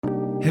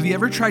Have you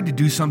ever tried to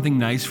do something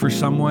nice for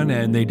someone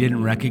and they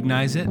didn't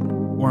recognize it?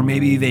 Or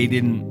maybe they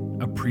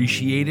didn't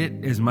appreciate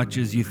it as much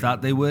as you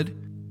thought they would?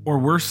 Or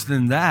worse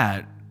than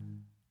that,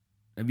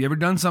 have you ever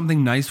done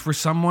something nice for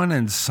someone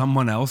and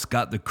someone else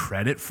got the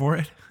credit for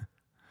it?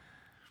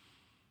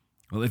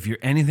 Well, if you're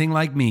anything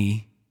like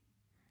me,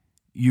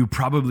 you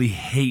probably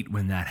hate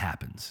when that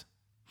happens.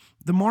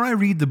 The more I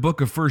read the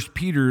book of 1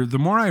 Peter, the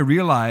more I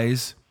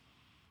realize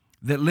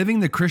that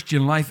living the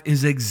Christian life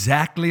is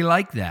exactly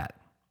like that.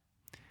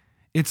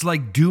 It's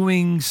like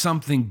doing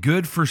something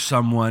good for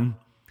someone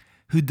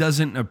who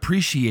doesn't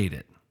appreciate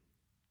it.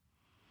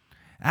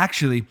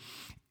 Actually,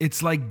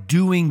 it's like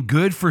doing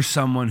good for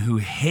someone who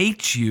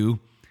hates you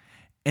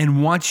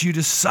and wants you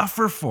to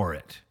suffer for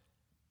it.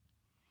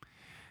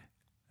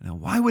 Now,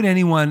 why would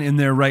anyone in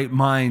their right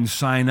mind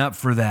sign up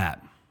for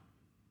that?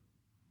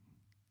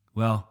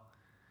 Well,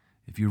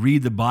 if you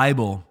read the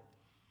Bible,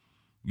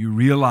 you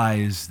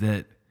realize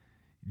that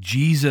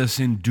Jesus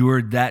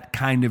endured that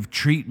kind of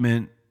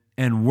treatment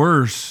and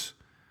worse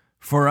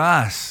for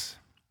us.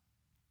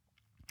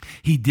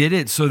 He did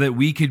it so that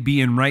we could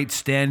be in right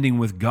standing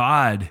with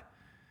God,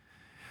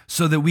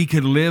 so that we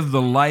could live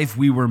the life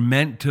we were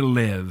meant to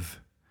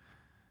live,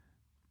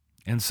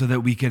 and so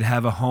that we could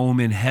have a home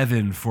in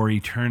heaven for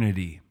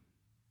eternity.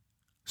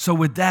 So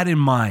with that in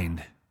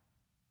mind,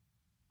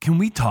 can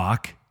we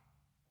talk?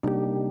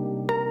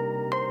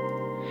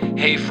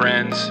 Hey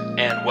friends,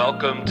 and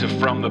welcome to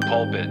From the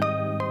Pulpit,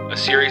 a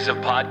series of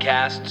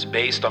podcasts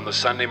based on the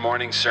Sunday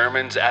morning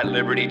sermons at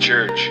Liberty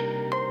Church.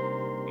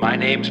 My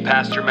name's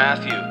Pastor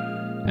Matthew,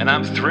 and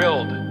I'm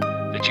thrilled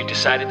that you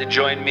decided to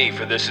join me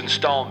for this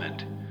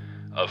installment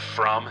of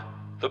From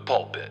the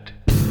Pulpit.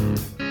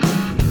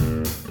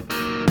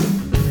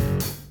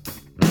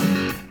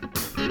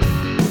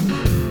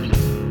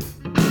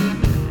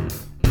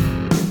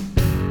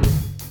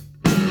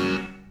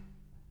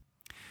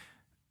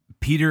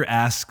 Peter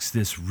asks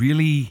this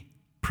really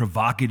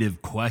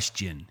provocative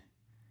question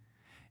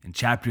in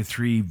chapter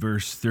 3,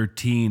 verse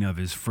 13 of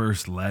his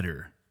first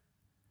letter.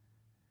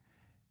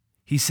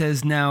 He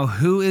says, "Now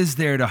who is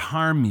there to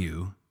harm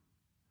you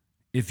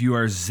if you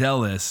are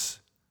zealous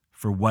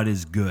for what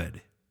is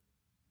good?"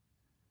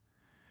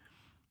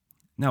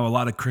 Now, a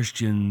lot of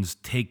Christians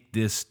take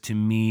this to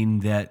mean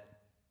that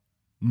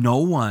no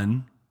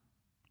one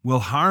will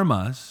harm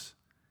us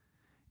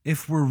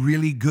if we're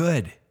really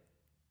good.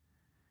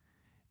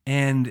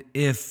 And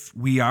if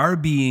we are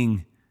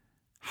being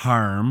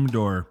harmed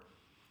or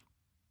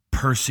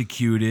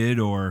persecuted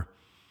or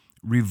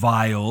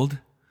reviled,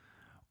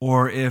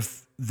 or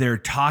if they're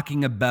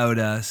talking about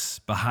us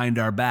behind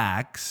our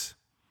backs,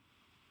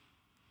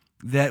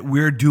 that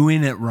we're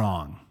doing it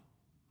wrong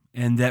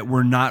and that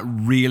we're not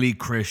really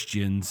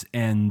Christians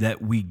and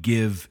that we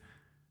give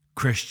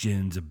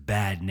Christians a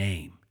bad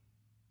name.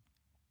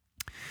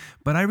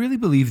 But I really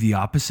believe the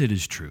opposite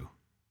is true.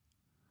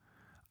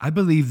 I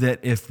believe that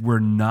if we're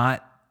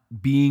not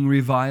being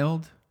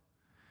reviled,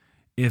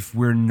 if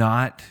we're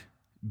not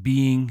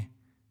being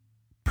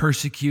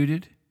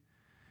persecuted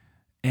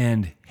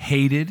and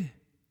hated,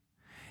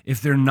 if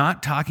they're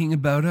not talking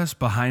about us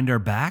behind our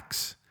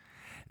backs,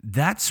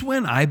 that's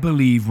when I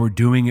believe we're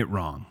doing it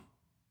wrong.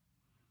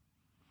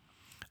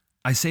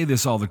 I say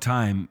this all the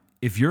time.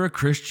 If you're a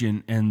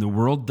Christian and the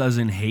world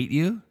doesn't hate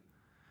you,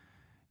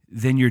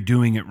 then you're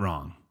doing it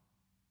wrong.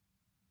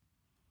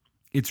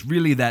 It's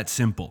really that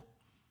simple.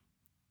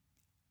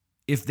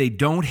 If they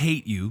don't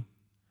hate you,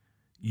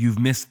 you've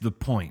missed the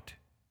point.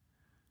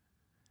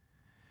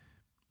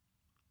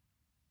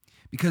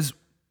 Because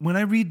when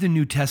I read the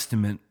New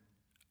Testament,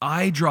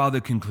 I draw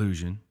the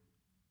conclusion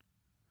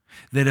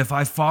that if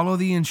I follow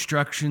the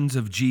instructions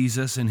of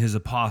Jesus and his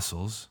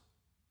apostles,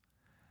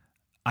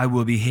 I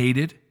will be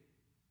hated,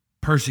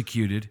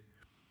 persecuted,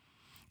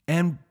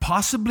 and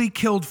possibly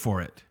killed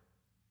for it.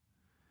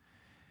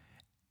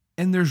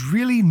 And there's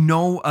really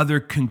no other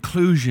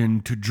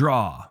conclusion to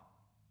draw.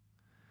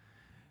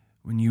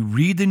 When you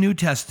read the New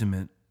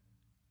Testament,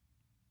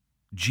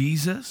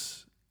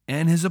 Jesus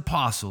and his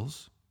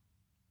apostles,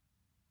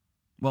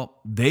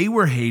 well, they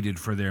were hated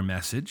for their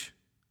message.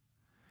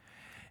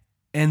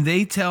 And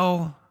they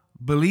tell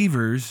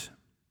believers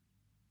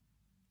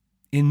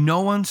in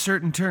no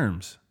uncertain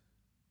terms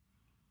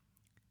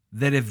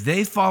that if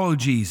they follow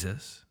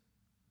Jesus,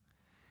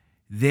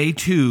 they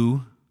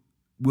too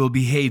will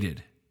be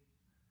hated,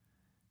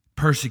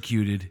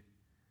 persecuted,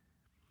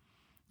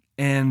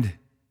 and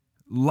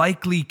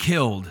likely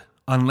killed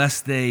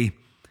unless they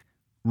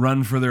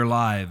run for their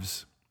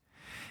lives.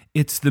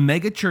 It's the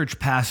megachurch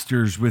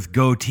pastors with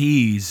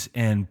goatees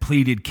and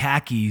pleated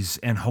khakis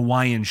and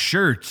Hawaiian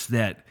shirts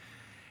that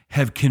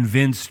have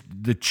convinced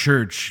the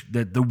church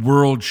that the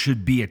world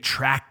should be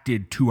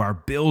attracted to our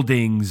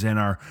buildings and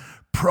our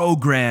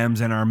programs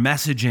and our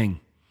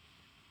messaging.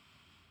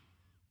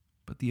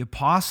 But the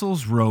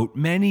apostles wrote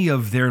many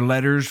of their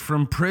letters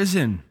from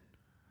prison.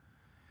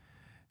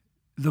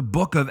 The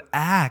book of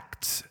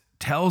Acts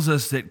tells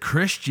us that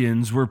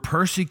Christians were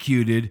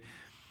persecuted,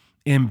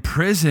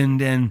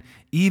 imprisoned, and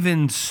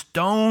even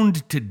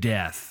stoned to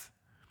death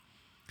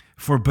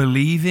for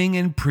believing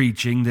and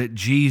preaching that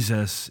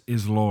Jesus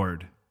is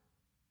Lord.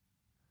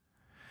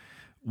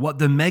 What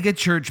the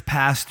megachurch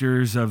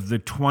pastors of the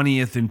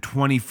 20th and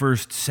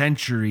 21st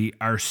century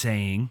are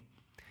saying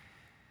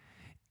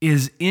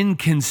is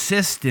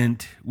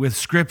inconsistent with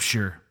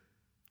Scripture,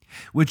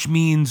 which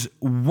means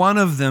one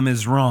of them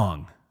is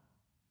wrong.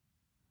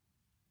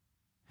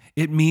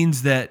 It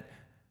means that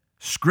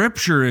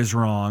Scripture is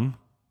wrong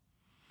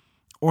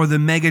or the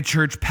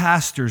megachurch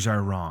pastors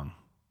are wrong.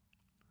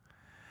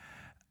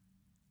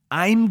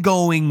 I'm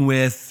going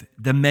with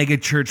the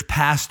megachurch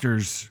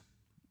pastors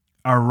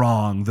are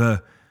wrong,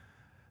 the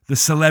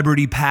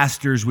celebrity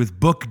pastors with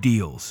book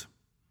deals.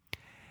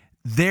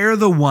 They're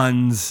the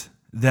ones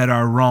that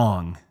are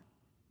wrong.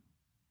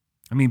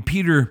 I mean,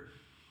 Peter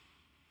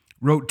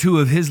wrote 2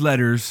 of his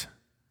letters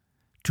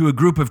to a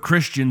group of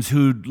Christians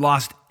who'd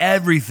lost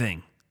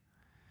everything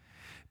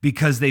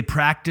because they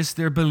practiced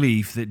their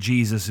belief that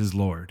Jesus is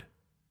Lord.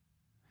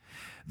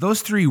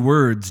 Those 3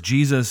 words,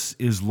 Jesus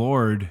is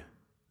Lord,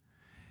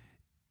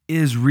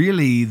 is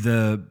really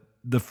the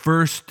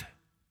first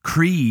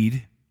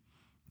creed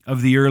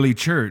of the early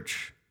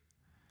church.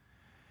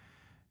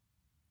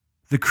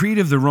 The creed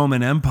of the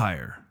Roman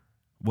Empire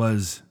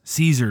was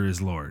Caesar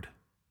is Lord.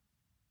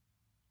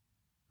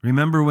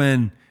 Remember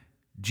when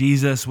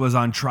Jesus was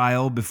on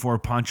trial before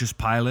Pontius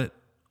Pilate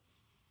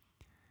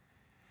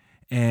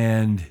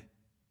and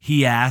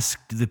he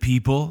asked the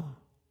people,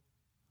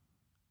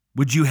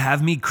 "Would you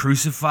have me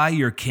crucify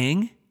your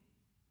king?"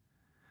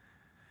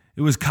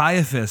 It was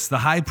Caiaphas, the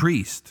high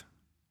priest,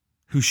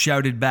 who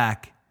shouted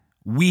back,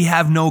 "We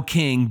have no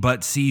king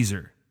but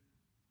Caesar."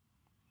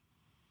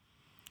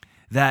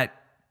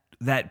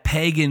 That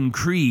pagan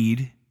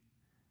creed,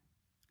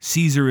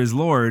 Caesar is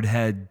Lord,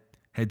 had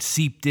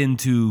seeped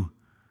into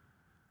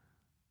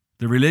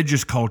the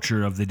religious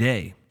culture of the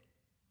day,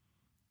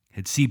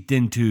 had seeped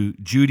into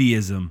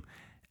Judaism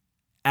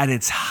at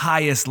its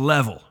highest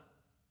level.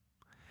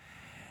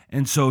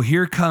 And so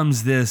here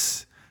comes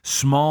this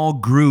small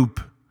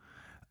group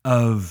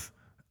of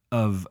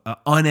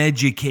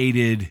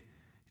uneducated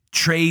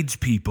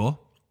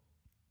tradespeople,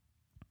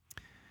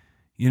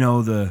 you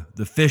know,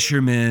 the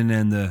fishermen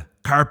and the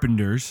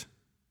carpenters.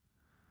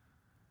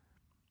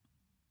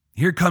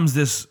 Here comes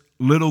this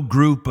little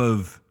group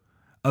of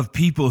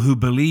people who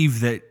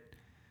believe that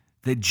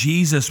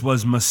Jesus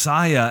was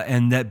Messiah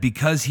and that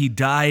because he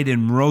died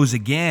and rose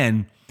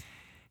again,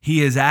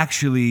 he is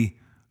actually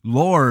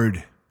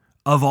Lord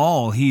of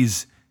all.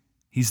 He's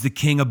the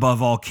King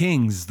above all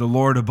kings, the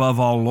Lord above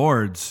all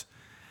lords,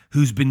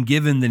 who's been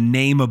given the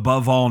name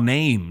above all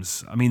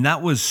names. I mean,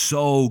 that was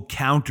so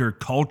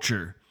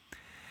counterculture.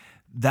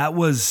 That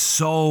was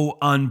so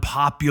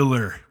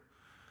unpopular.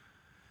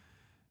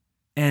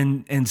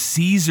 And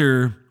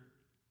Caesar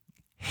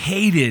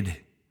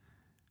hated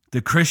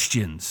the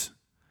Christians.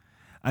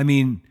 I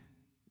mean,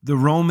 the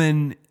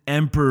Roman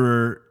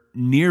Emperor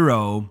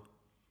Nero,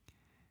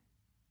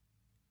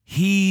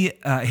 he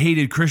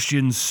hated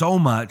Christians so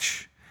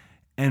much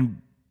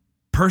and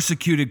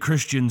persecuted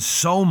Christians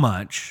so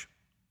much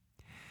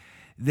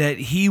that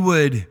he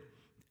would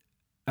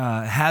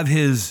have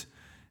his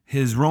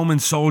Roman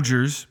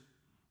soldiers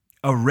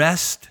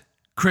arrest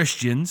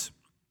Christians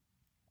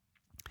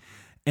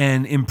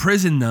and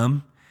imprison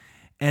them,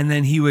 and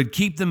then he would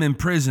keep them in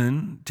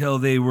prison till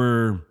they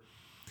were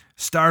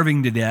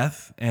starving to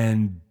death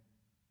and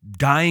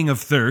dying of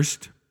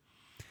thirst,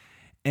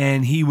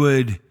 and he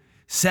would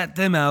set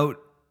them out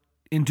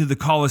into the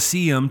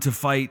Colosseum to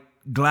fight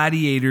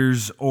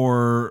gladiators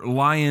or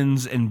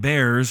lions and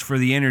bears for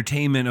the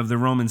entertainment of the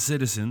Roman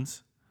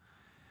citizens.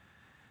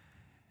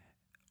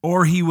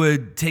 Or he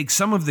would take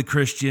some of the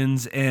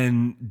Christians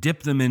and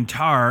dip them in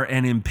tar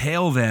and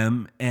impale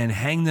them and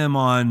hang them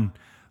on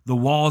the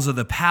walls of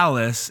the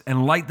palace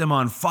and light them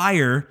on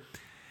fire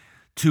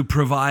to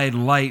provide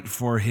light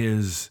for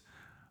his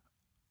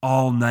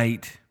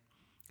all-night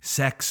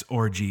sex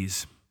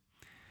orgies.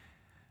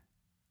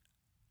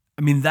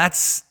 I mean,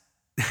 that's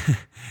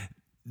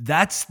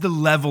the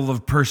level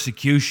of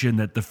persecution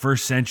that the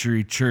first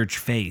century church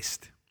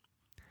faced.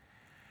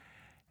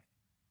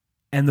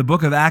 And the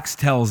book of Acts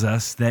tells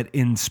us that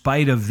in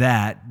spite of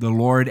that, the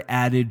Lord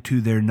added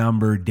to their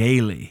number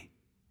daily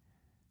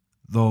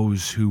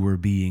those who were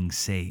being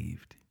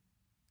saved.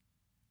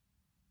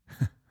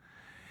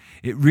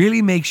 It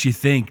really makes you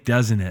think,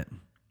 doesn't it?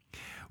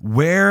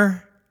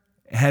 Where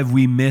have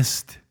we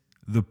missed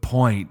the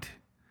point?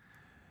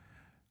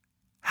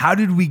 How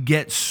did we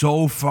get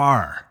so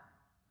far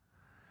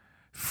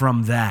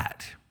from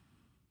that?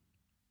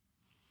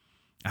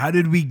 How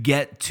did we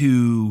get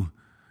to,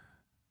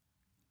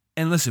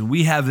 and listen,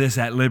 we have this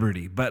at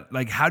Liberty, but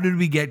like, how did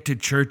we get to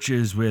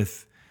churches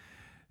with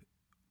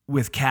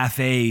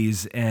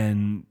cafes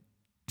and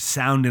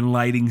sound and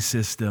lighting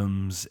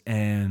systems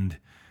and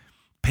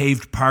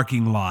paved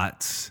parking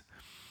lots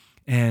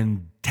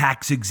and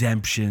tax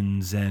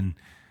exemptions and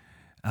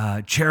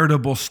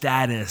charitable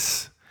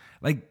status?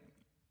 Like,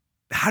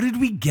 how did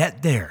we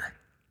get there?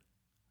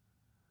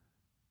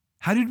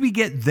 How did we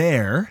get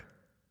there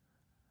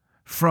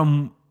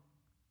from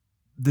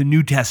the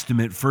New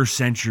Testament first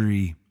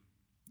century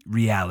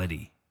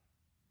reality.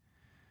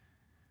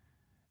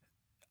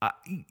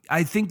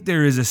 I think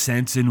there is a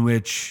sense in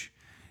which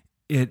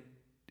it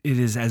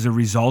is as a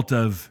result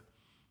of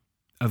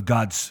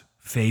God's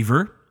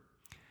favor,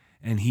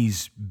 and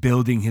he's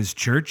building his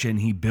church,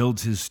 and he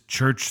builds his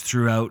church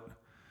throughout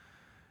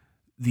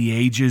the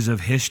ages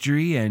of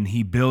history, and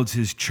he builds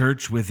his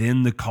church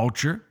within the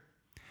culture.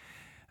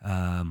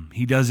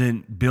 He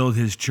doesn't build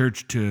his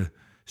church to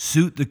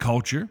suit the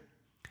culture,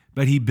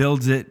 but he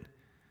builds it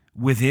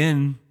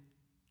within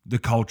the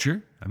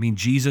culture. I mean,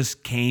 Jesus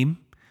came,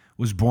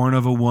 was born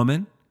of a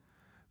woman,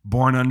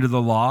 born under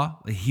the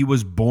law. He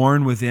was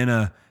born within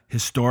a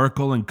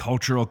historical and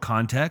cultural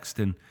context,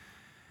 and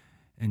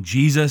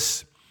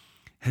Jesus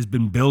has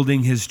been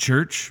building his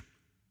church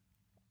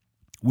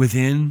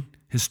within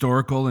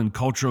historical and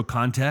cultural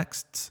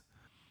contexts.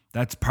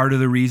 That's part of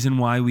the reason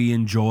why we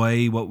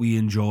enjoy what we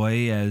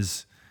enjoy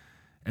as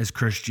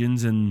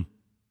Christians in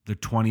the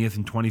 20th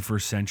and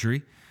 21st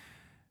century.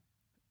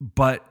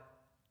 But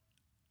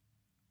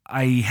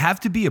I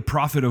have to be a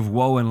prophet of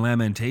woe and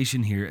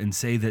lamentation here and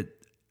say that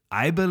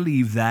I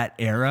believe that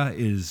era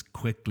is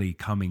quickly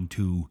coming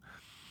to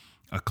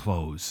a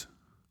close.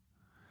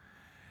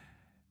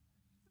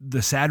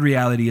 The sad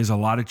reality is a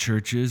lot of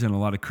churches and a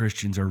lot of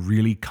Christians are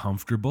really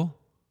comfortable.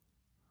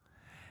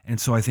 And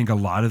so I think a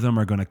lot of them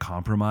are going to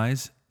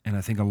compromise, and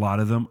I think a lot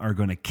of them are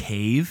going to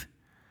cave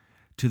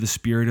to the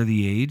spirit of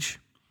the age.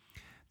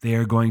 They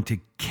are going to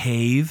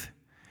cave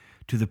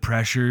to the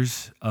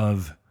pressures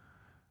of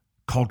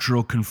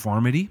cultural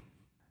conformity.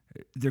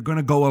 They're going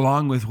to go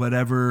along with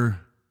whatever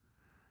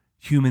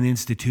human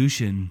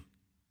institution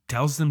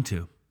tells them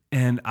to.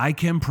 And I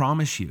can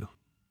promise you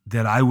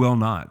that I will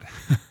not.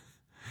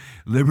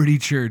 Liberty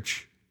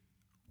Church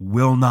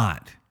will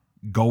not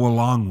go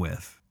along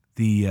with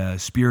the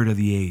spirit of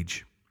the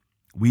age.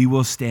 We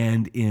will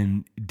stand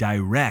in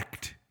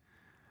direct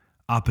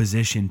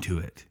opposition to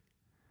it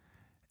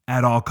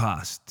at all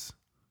costs.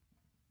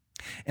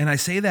 And I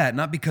say that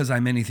not because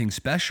I'm anything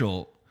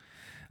special.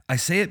 I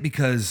say it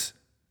because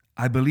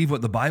I believe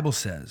what the Bible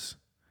says.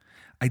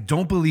 I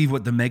don't believe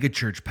what the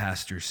megachurch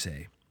pastors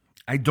say.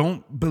 I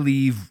don't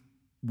believe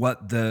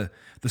what the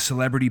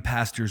celebrity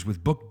pastors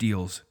with book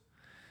deals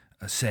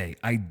say.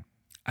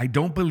 I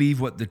don't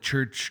believe what the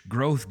church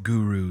growth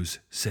gurus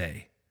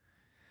say.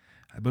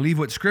 I believe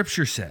what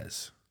Scripture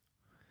says.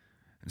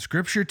 And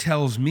Scripture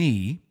tells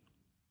me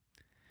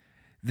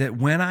that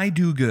when I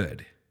do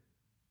good,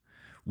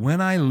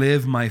 when I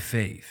live my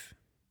faith,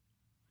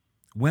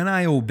 when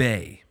I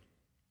obey,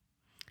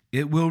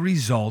 it will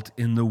result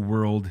in the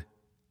world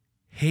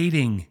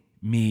hating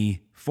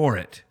me for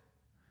it.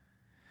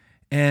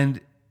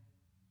 And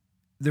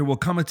there will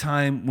come a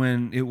time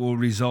when it will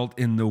result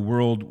in the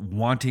world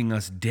wanting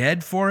us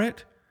dead for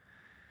it.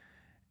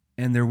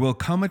 And there will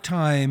come a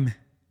time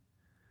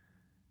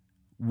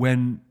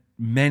when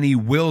many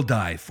will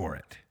die for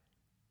it.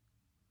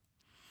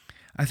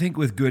 I think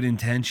with good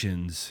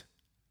intentions,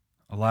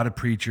 a lot of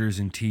preachers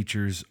and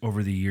teachers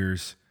over the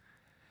years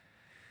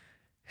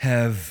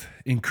have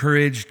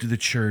encouraged the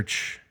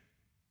church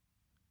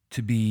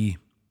to be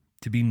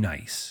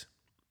nice,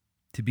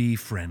 to be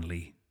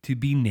friendly, to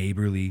be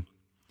neighborly,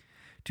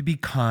 to be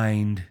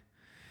kind,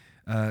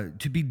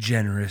 to be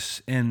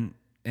generous, and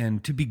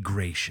to be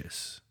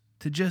gracious,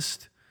 to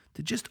just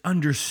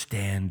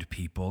understand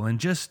people and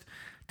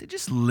to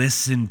just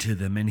listen to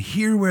them and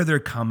hear where they're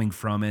coming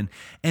from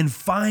and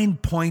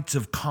find points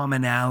of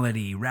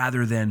commonality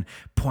rather than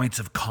points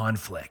of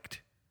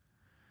conflict.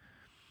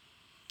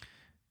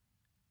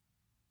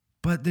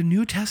 But the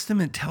New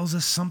Testament tells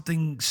us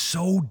something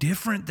so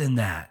different than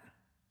that.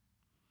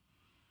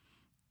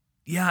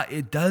 Yeah,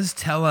 it does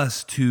tell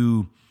us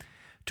to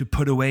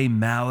put away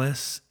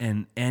malice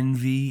and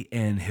envy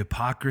and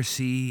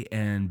hypocrisy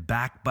and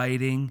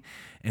backbiting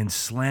and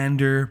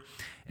slander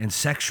and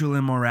sexual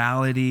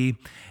immorality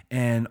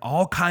and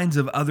all kinds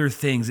of other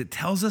things. It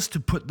tells us to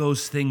put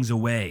those things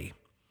away.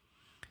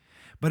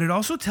 But it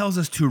also tells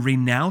us to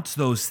renounce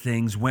those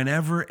things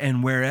whenever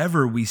and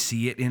wherever we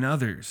see it in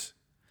others.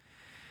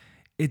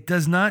 It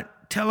does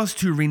not tell us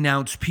to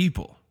renounce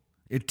people.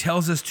 It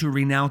tells us to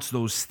renounce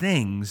those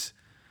things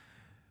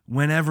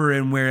whenever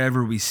and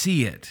wherever we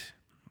see it.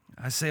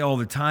 I say all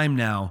the time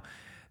now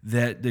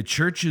that the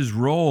church's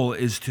role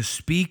is to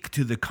speak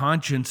to the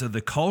conscience of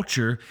the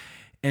culture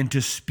and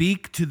to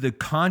speak to the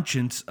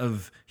conscience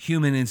of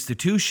human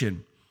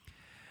institution.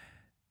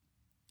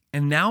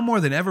 And now more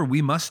than ever,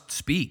 we must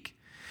speak,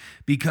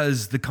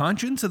 because the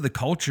conscience of the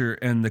culture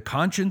and the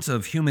conscience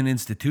of human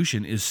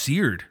institution is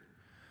seared.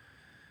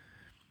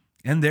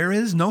 And there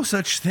is no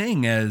such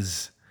thing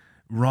as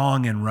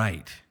wrong and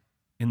right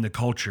in the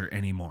culture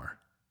anymore.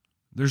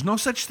 There's no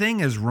such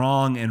thing as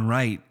wrong and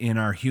right in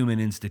our human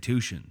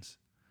institutions.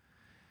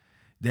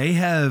 They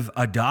have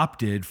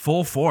adopted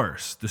full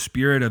force the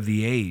spirit of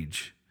the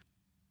age,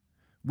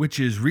 which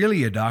is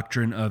really a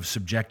doctrine of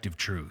subjective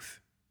truth.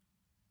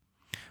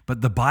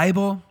 But the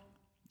Bible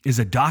is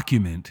a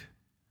document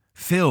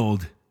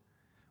filled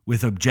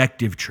with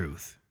objective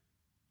truth.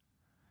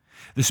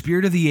 The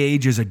spirit of the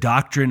age is a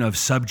doctrine of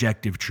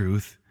subjective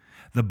truth.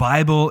 The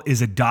Bible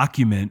is a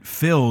document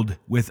filled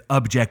with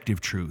objective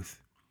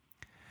truth.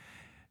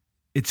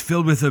 It's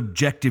filled with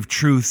objective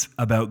truth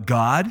about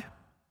God,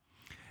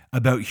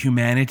 about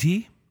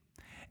humanity,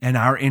 and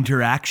our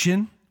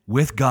interaction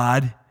with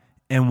God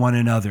and one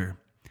another,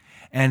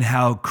 and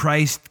how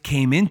Christ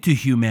came into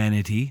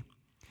humanity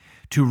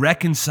to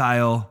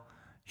reconcile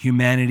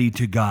humanity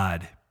to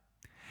God.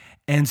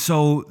 And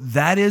so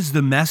that is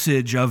the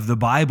message of the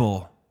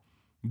Bible.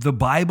 The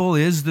Bible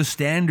is the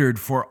standard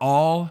for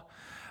all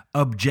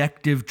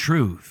objective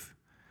truth.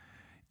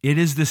 It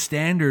is the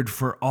standard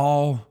for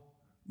all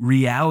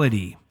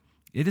reality.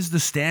 It is the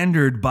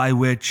standard by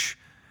which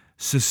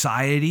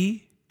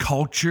society,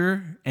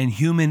 culture, and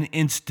human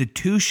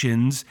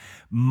institutions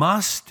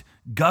must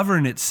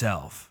govern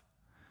itself.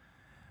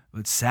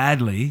 But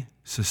sadly,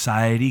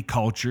 society,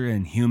 culture,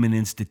 and human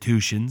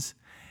institutions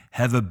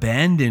have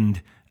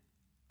abandoned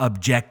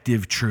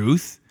objective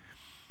truth,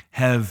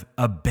 have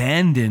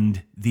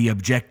abandoned the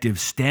objective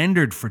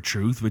standard for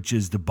truth, which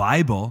is the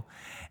Bible,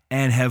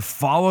 and have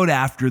followed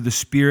after the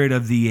spirit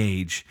of the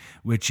age,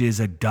 which is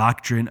a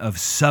doctrine of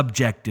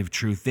subjective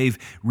truth. They've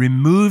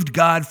removed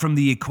God from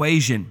the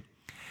equation.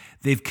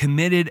 They've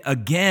committed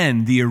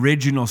again the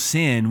original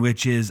sin,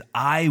 which is,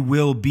 I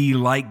will be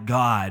like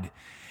God.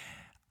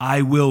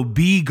 I will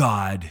be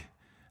God.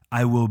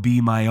 I will be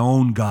my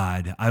own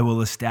God. I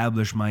will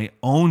establish my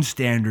own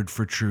standard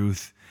for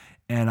truth,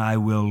 and I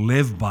will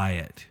live by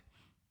it.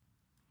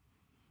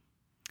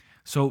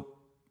 So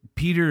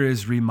Peter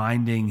is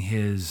reminding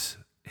his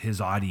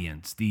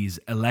audience, these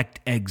elect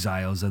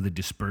exiles of the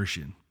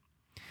dispersion.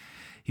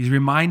 He's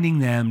reminding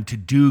them to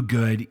do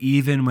good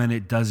even when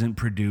it doesn't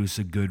produce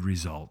a good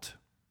result.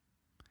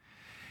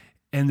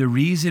 And the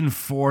reason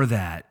for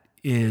that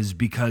is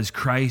because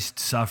Christ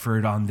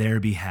suffered on their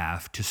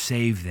behalf to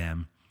save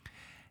them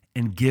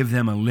and give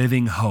them a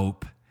living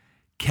hope,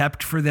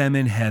 kept for them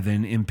in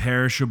heaven,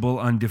 imperishable,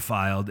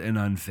 undefiled, and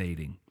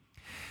unfading.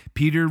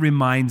 Peter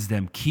reminds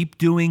them, keep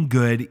doing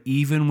good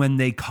even when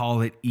they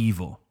call it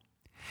evil.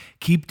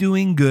 Keep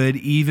doing good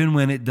even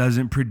when it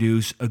doesn't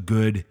produce a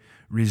good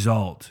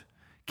result.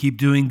 Keep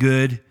doing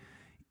good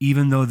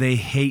even though they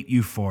hate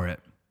you for it.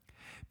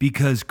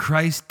 Because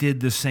Christ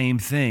did the same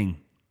thing.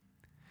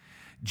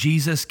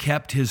 Jesus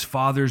kept his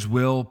Father's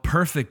will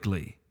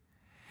perfectly,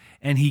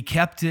 and he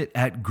kept it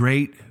at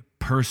great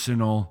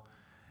personal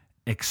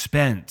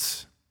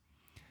expense.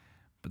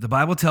 But the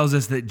Bible tells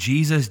us that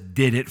Jesus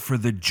did it for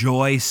the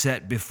joy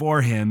set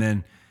before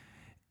him,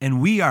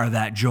 and we are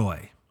that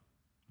joy.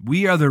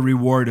 We are the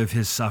reward of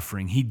his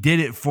suffering. He did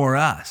it for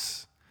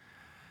us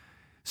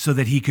so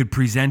that he could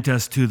present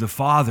us to the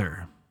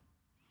Father.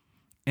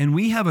 And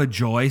we have a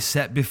joy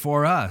set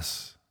before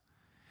us.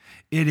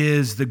 It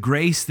is the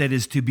grace that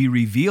is to be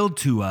revealed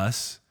to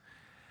us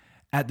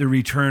at the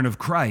return of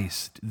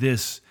Christ,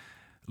 this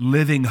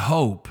living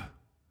hope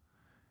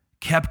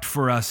kept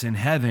for us in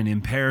heaven,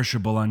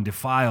 imperishable,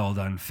 undefiled,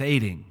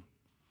 unfading.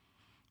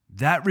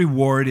 That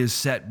reward is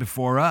set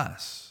before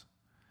us.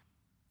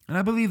 And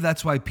I believe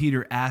that's why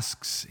Peter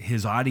asks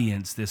his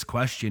audience this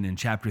question in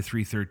chapter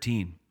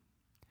 3:13.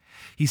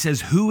 He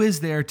says, "Who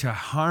is there to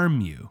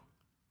harm you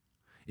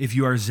if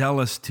you are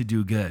zealous to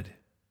do good?"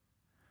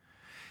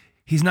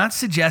 He's not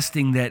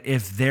suggesting that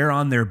if they're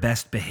on their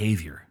best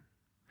behavior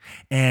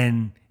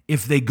and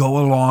if they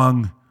go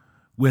along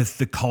with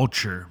the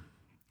culture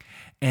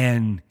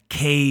and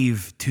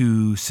cave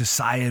to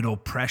societal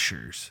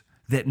pressures,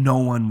 that no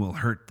one will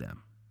hurt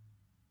them.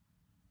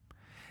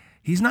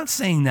 He's not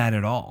saying that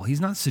at all.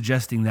 He's not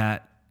suggesting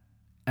that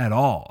at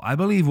all. I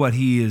believe what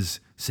he is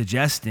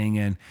suggesting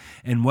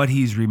and what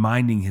he's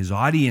reminding his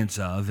audience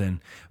of, and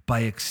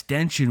by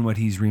extension what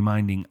he's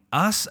reminding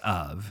us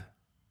of,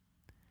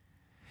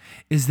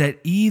 is that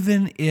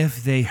even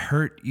if they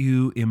hurt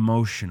you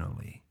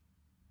emotionally,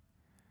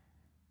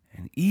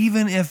 and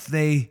even if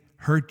they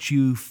hurt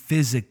you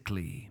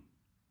physically,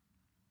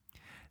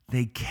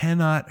 they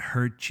cannot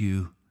hurt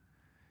you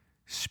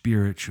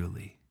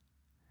spiritually.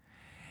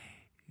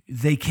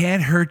 They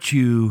can't hurt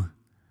you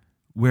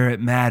where it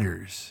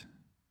matters.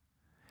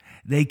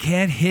 They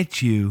can't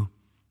hit you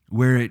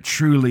where it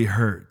truly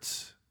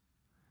hurts.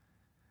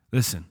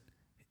 Listen,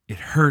 it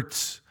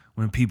hurts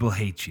when people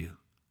hate you.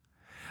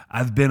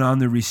 I've been on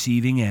the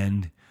receiving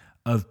end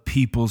of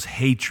people's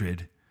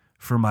hatred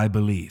for my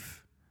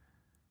belief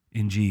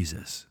in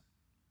Jesus.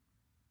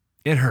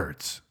 It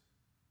hurts.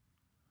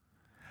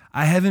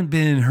 I haven't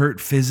been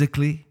hurt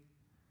physically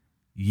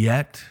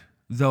yet,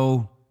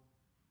 though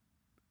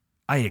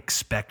I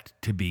expect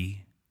to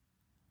be.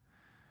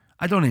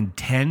 I don't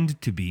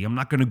intend to be. I'm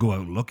not going to go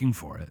out looking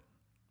for it,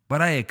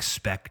 but I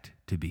expect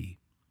to be.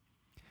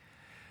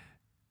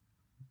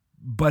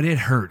 But it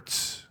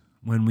hurts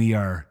when we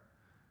are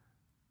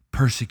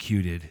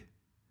persecuted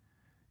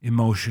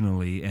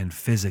emotionally and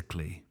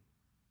physically.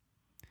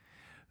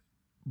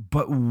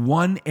 But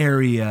one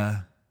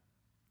area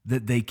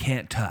that they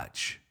can't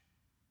touch,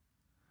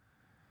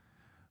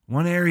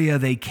 one area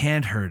they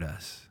can't hurt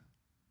us,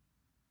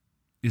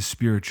 is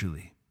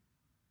spiritually.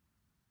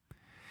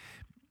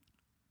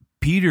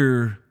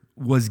 Peter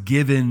was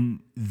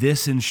given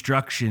this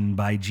instruction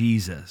by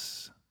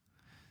Jesus.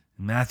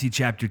 In Matthew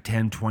chapter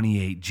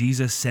 10:28,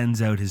 Jesus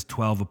sends out his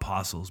 12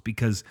 apostles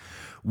because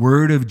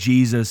word of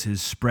Jesus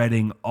is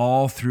spreading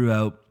all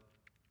throughout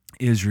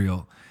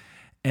Israel.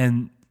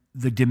 And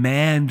the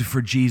demand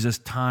for Jesus'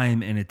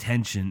 time and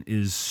attention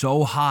is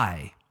so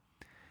high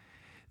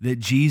that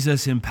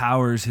Jesus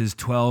empowers his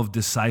 12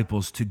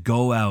 disciples to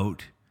go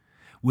out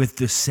with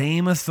the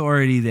same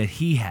authority that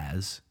he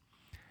has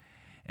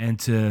and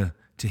to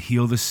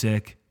heal the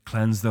sick,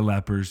 cleanse the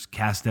lepers,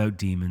 cast out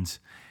demons,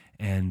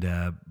 and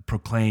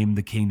proclaim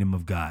the kingdom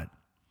of God.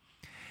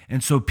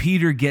 And so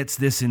Peter gets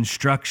this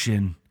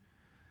instruction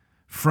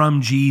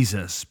from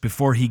Jesus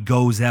before he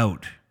goes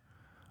out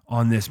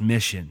on this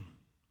mission.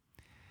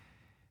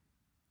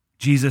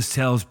 Jesus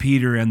tells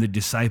Peter and the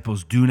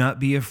disciples, "Do not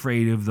be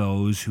afraid of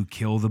those who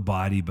kill the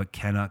body but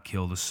cannot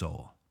kill the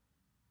soul."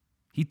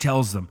 He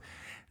tells them,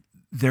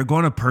 they're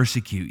going to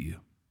persecute you.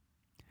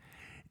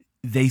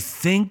 They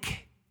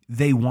think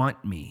they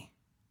want me,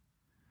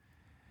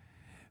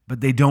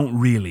 but they don't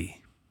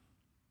really.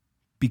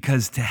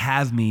 Because to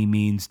have me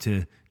means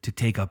to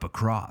take up a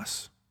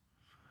cross.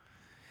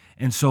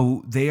 And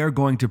so they are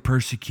going to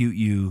persecute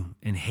you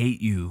and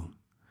hate you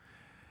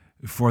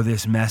for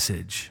this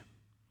message.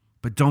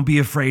 But don't be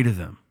afraid of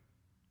them.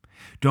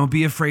 Don't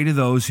be afraid of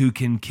those who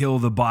can kill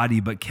the body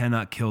but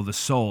cannot kill the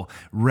soul.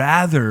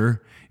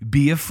 Rather,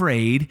 be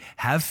afraid,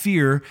 have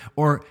fear,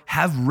 or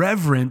have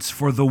reverence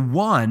for the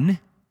one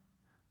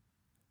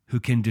who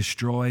can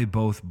destroy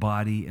both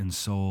body and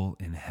soul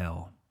in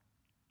hell.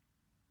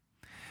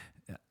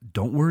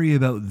 Don't worry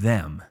about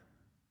them.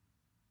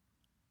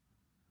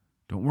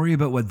 Don't worry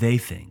about what they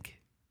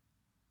think.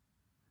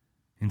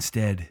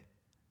 Instead,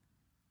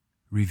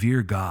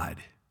 revere God,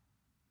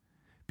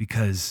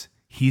 because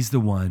he's the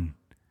one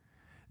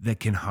that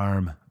can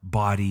harm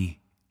body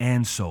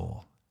and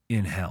soul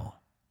in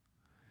hell.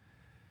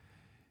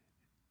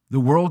 The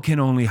world can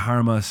only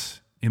harm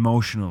us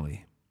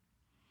emotionally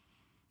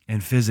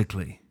and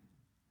physically,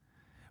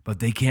 but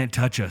they can't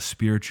touch us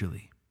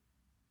spiritually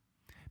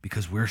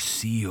because we're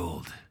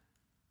sealed.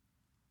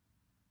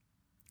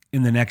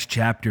 In the next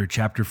chapter,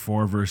 chapter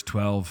 4, verse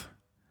 12,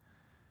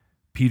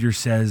 Peter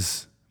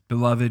says,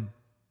 "Beloved,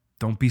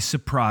 don't be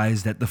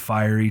surprised at the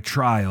fiery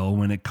trial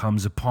when it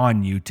comes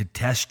upon you to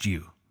test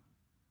you,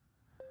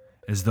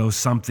 as though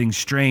something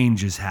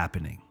strange is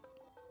happening."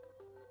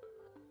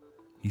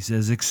 He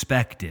says,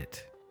 expect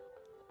it.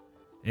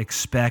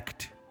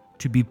 Expect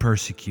to be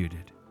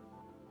persecuted.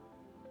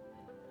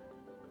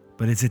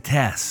 But it's a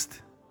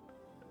test.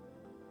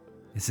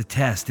 It's a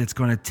test. It's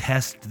going to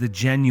test the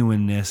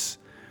genuineness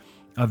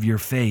of your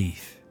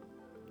faith.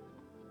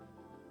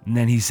 And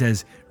then he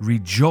says,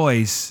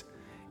 rejoice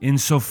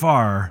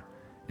insofar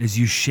as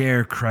you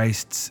share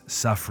Christ's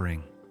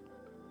suffering.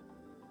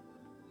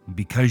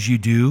 Because you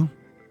do,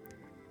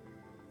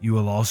 you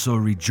will also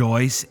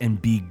rejoice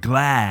and be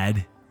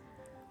glad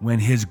when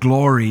his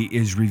glory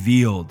is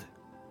revealed.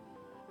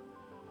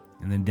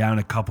 And then down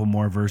a couple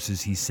more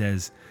verses, he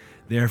says,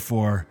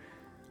 therefore,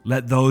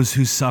 let those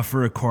who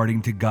suffer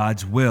according to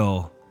God's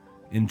will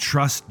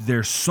entrust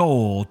their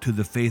soul to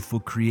the faithful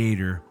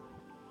Creator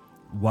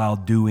while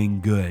doing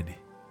good.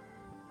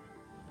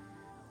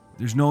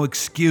 There's no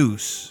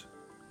excuse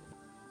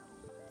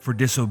for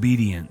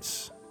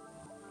disobedience.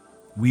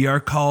 We are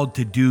called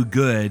to do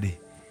good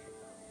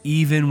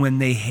even when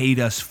they hate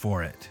us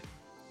for it,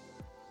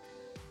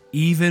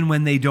 even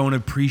when they don't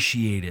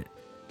appreciate it,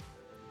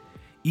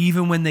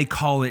 even when they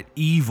call it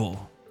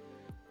evil,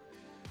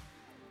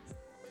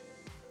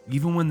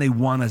 even when they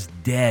want us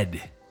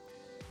dead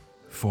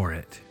for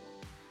it.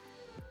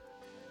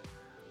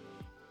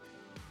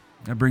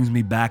 That brings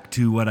me back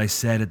to what I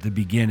said at the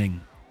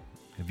beginning.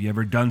 Have you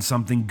ever done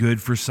something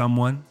good for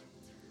someone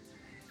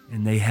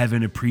and they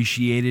haven't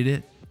appreciated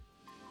it?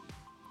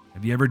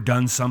 Have you ever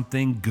done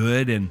something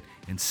good and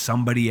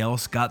somebody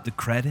else got the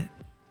credit?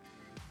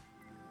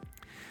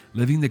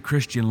 Living the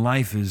Christian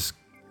life is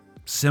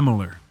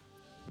similar.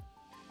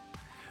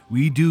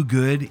 We do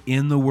good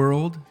in the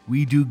world.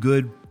 We do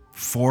good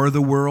for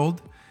the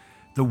world.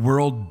 The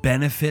world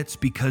benefits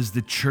because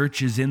the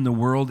church is in the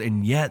world,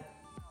 and yet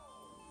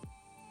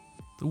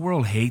the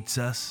world hates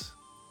us.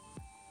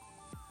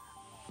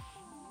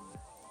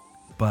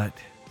 But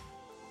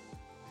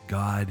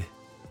God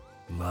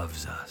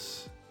loves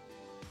us.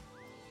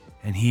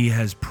 And he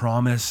has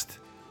promised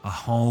a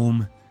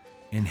home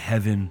in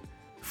heaven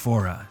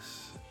for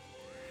us.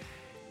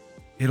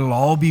 It'll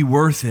all be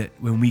worth it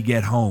when we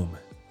get home.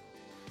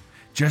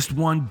 Just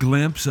one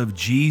glimpse of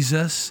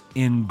Jesus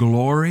in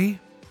glory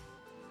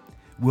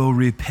will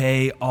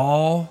repay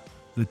all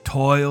the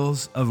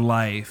toils of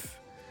life.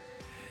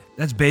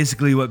 That's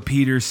basically what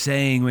Peter's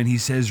saying when he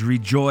says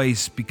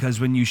rejoice,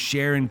 because when you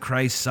share in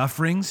Christ's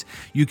sufferings,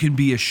 you can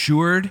be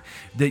assured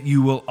that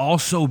you will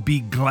also be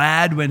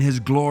glad when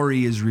his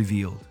glory is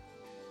revealed.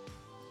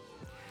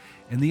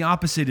 And the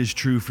opposite is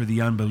true for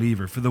the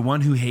unbeliever, for the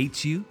one who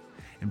hates you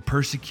and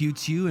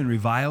persecutes you and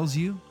reviles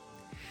you.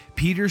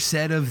 Peter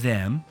said of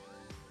them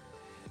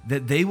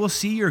that they will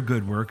see your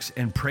good works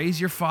and praise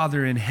your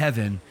Father in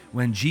heaven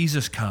when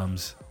Jesus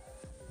comes,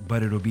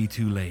 but it'll be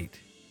too late.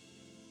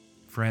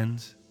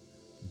 Friends,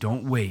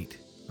 don't wait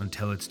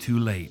until it's too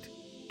late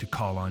to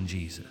call on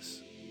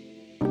Jesus.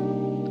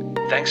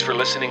 Thanks for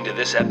listening to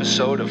this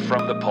episode of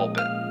From the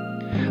Pulpit.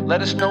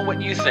 Let us know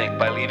what you think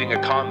by leaving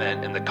a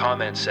comment in the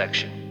comment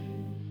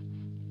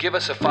section. Give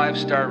us a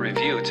 5-star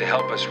review to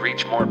help us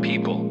reach more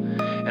people.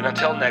 And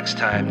until next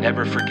time,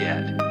 never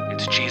forget,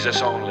 it's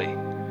Jesus only.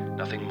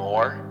 Nothing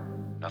more,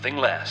 nothing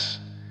less,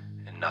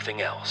 and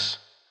nothing else.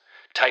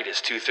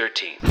 Titus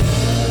 2:13.